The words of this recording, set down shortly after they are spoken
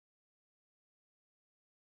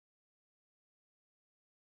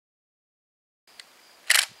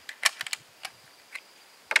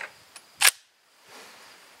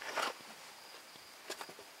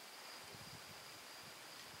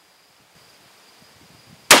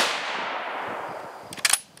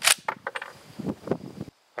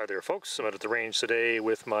there folks, I'm out at the range today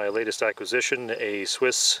with my latest acquisition, a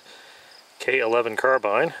Swiss K11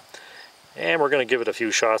 Carbine, and we're going to give it a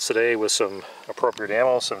few shots today with some appropriate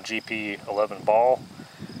ammo, some GP11 ball.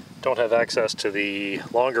 Don't have access to the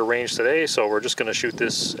longer range today, so we're just going to shoot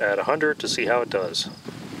this at 100 to see how it does.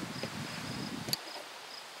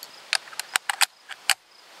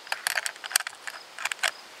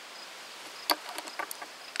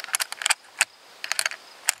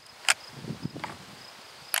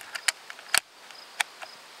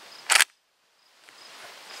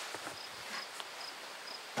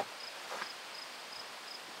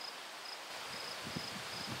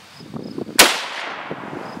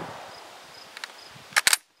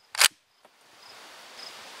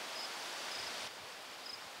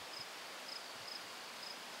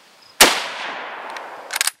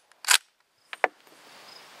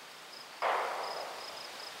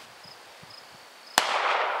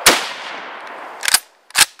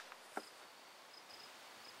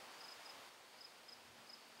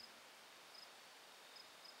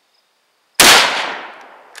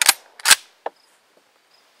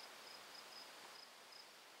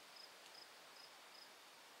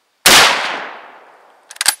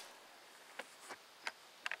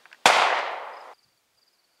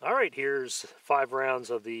 Alright, here's 5 rounds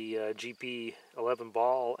of the GP11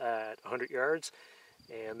 ball at 100 yards,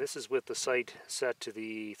 and this is with the sight set to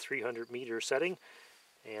the 300 meter setting,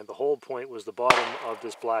 and the hold point was the bottom of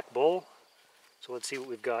this black bull. So let's see what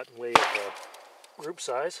we've got in way of group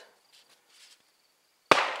size.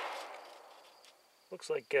 Looks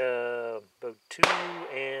like about 2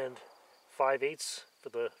 5/8 for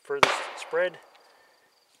the furthest spread,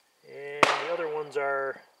 and the other ones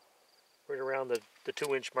are right around the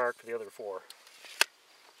 2-inch mark for the other 4.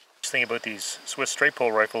 The thing about these Swiss straight pull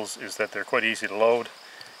rifles is that they're quite easy to load.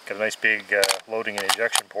 Got a nice big loading and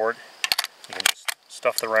ejection port. You can just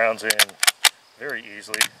stuff the rounds in very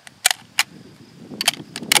easily.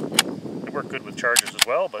 They work good with chargers as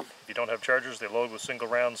well, but if you don't have chargers, they load with single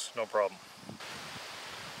rounds, no problem.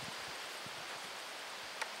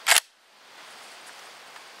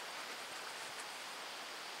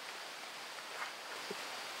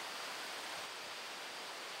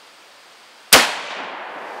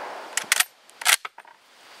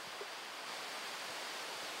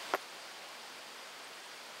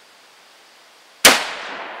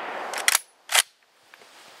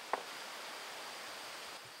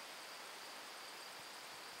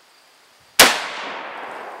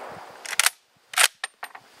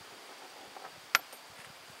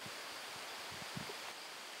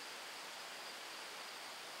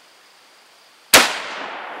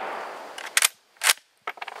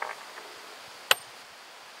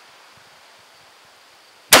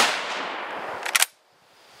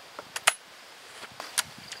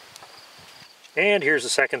 And here's the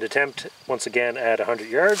second attempt, once again at 100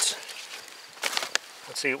 yards.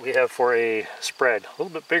 Let's see what we have for a spread. A little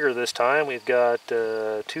bit bigger this time. We've got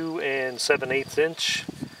 2 7/8 inch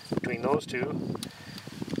between those two,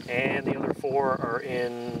 and the other 4 are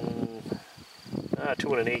in 2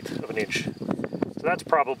 1/8 of an inch. So that's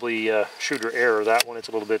probably shooter error. That one, it's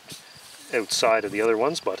a little bit outside of the other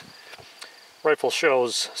ones, but rifle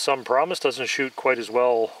shows some promise. Doesn't shoot quite as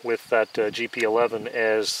well with that GP11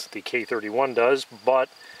 as the K31 does, but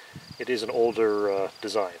it is an older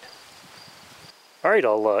design. Alright,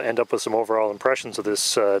 I'll end up with some overall impressions of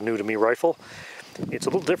this new to me rifle. It's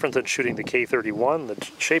a little different than shooting the K31. The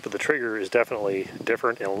shape of the trigger is definitely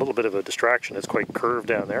different and a little bit of a distraction. It's quite curved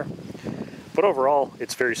down there. But overall,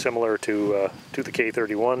 it's very similar to the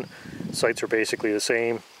K31. Sights are basically the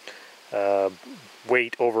same.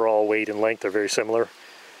 Overall weight and length are very similar.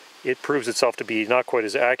 It proves itself to be not quite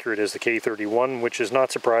as accurate as the K31, which is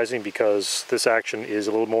not surprising because this action is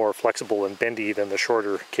a little more flexible and bendy than the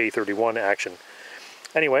shorter K31 action.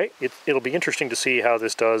 Anyway, it'll be interesting to see how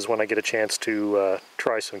this does when I get a chance to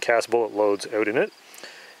try some cast bullet loads out in it,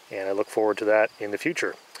 and I look forward to that in the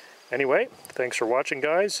future. Anyway, thanks for watching,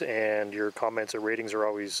 guys, and your comments and ratings are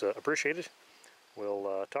always appreciated.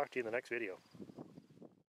 We'll talk to you in the next video.